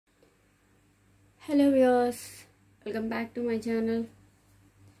Hello viewers, welcome back to my channel.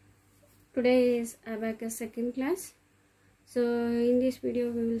 Today is Abacus second class. So in this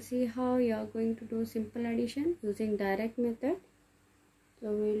video we will see how you are going to do simple addition using direct method. So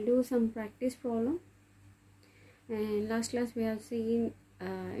we will do some practice problem, and last class we have seen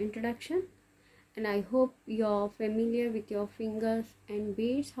introduction, and I hope you are familiar with your fingers and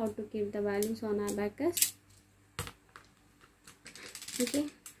beads, how to keep the values on abacus. Okay,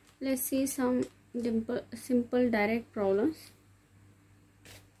 let's see some simple direct problems.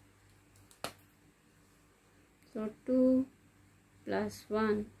 So 2 plus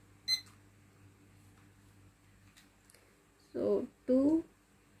 1. So 2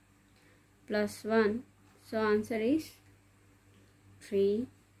 plus 1. So answer is 3.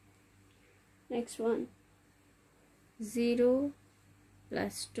 Next one. 0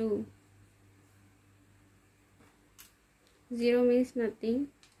 plus 2. 0 means nothing.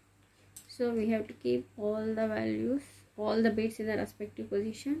 So we have to keep all the values, all the bits in the respective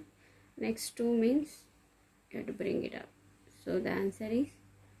position. Next 2 means you have to bring it up. So the answer is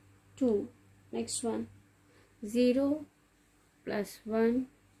 2. Next one. 0 plus 1.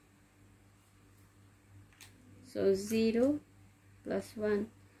 So 0 plus 1.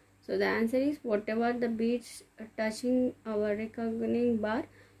 So the answer is whatever the bits touching our reckoning bar.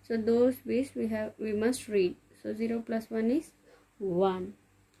 So those bits we must read. So 0 plus 1 is 1.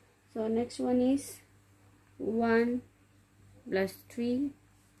 So next one is 1 plus 3.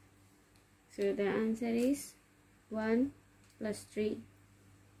 So the answer is 1 plus 3,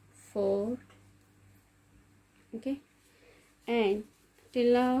 4. Okay, and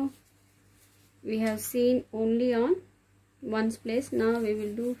till now we have seen only on ones place. Now we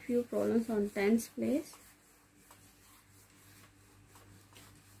will do few problems on tens place.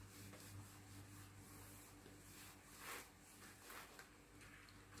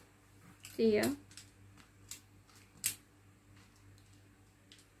 See here.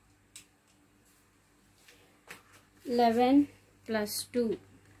 Eleven plus 2.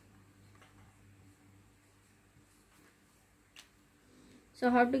 So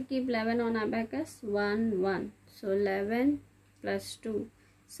how to keep 11 on abacus? 1, 1. So 11 plus 2.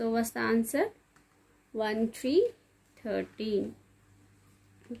 So what's the answer? 1, 3, 13.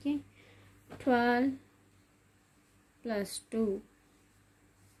 Okay. 12 plus 2.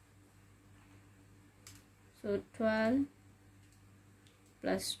 So 12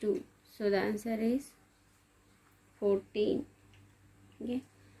 plus 2. So the answer is 14. Okay.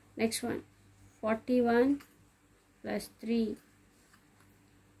 Next one. 41 plus 3.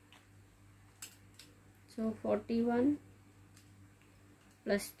 So 41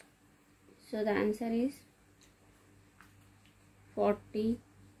 plus. So the answer is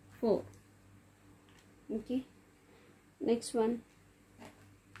 44. Okay. Next one.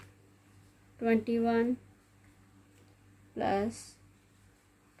 21 plus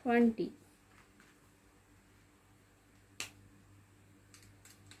 20.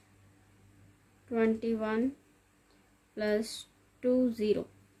 Plus 20.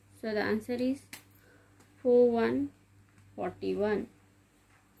 So the answer is 41, 41.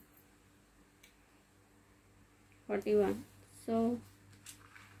 41. So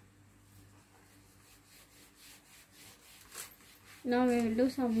now we will do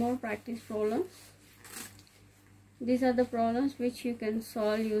some more practice problems. These are the problems which you can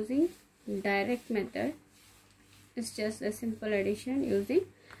solve using direct method. It's just a simple addition using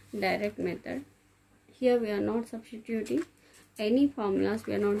direct method. Here we are not substituting any formulas.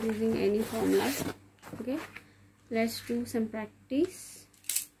 We are not using any formulas. Okay. Let's do some practice.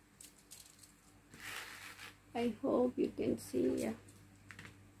 I hope you can see. Yeah.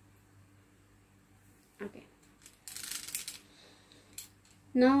 Okay.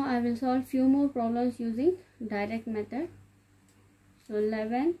 Now I will solve few more problems using direct method. So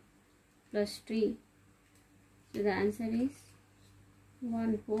 11 plus 3. So the answer is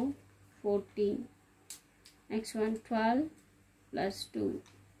 1, 4, 14. Next one. 12 plus 2.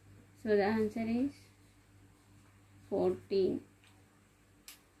 So the answer is 14.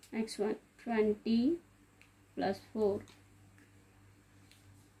 Next one. 20 plus 4.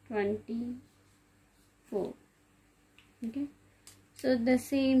 24. Okay. So the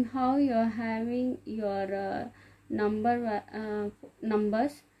same how you are having your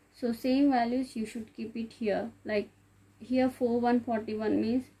numbers. So same values you should keep it here. Like here 4, 1, 41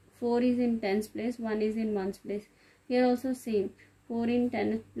 means 4 is in tens place, 1 is in ones place. Here also same, 4 in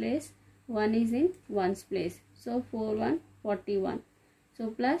tens place, 1 is in ones place. So 4, 1, 41. So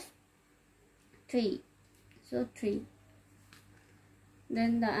plus 3. So 3.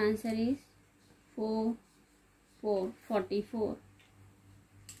 Then the answer is 4, 4, 44.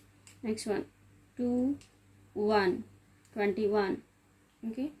 Next one. 2 1 21,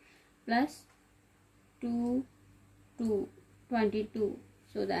 okay, plus 2 2 22.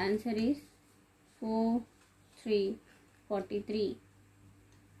 So the answer is 4 3 43.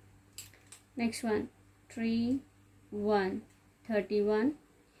 Next one, 3 1 31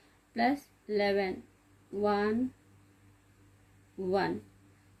 plus 11 1 1.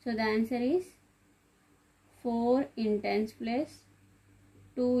 So the answer is 4 in tens place,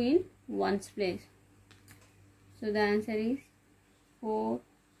 2 in ones place. So the answer is 4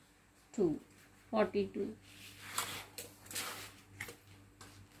 2 42.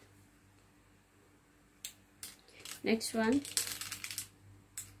 Next one,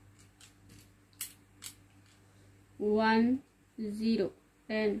 1 0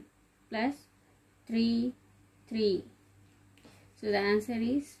 10 plus 3 3. So the answer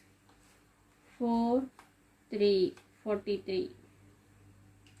is 4 3 43.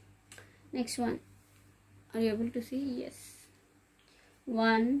 Next one, are you able to see? Yes.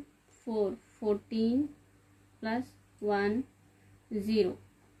 1 4 14 plus 1 0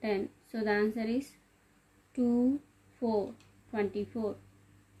 10. So the answer is 2 4 24.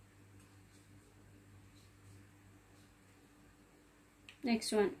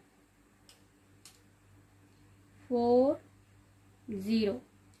 Next one, 4 0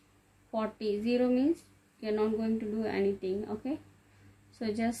 40. 0 means you are not going to do anything, okay,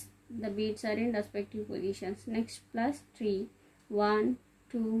 so just the beads are in respective positions. Next, plus 3 1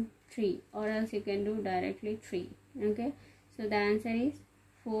 2 3, or else you can do directly 3, okay. So the answer is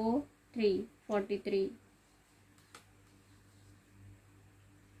 4 3 43.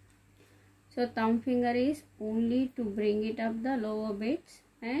 So thumb finger is only to bring it up the lower beads,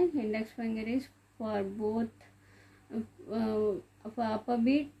 and index finger is for both for upper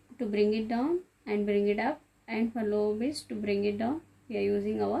bead to bring it down and bring it up, and for lower beads to bring it down we are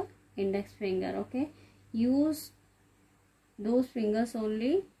using our index finger, okay. Use those fingers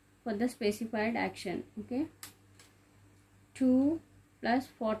only for the specified action, okay. 2 plus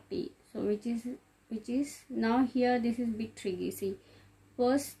 40, so which is now here this is bit tricky. See,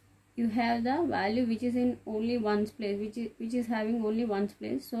 first you have the value which is in only ones place, which is having only ones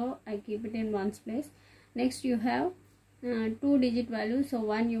place, so I keep it in ones place. Next you have 2 digit value, so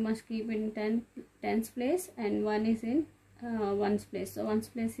 1 you must keep in tens place, and 1 is in ones place. So ones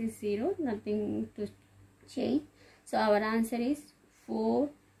place is 0, nothing to change. So our answer is 4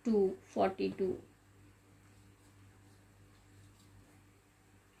 2 42.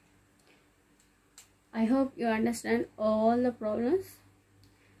 I hope you understand all the problems.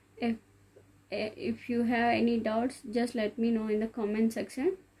 If you have any doubts, just let me know in the comment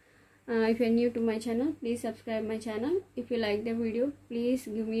section. If you are new to my channel, please subscribe my channel. If you like the video, please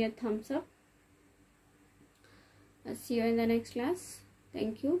give me a thumbs up. I'll see you in the next class.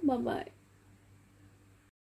 Thank you. Bye bye.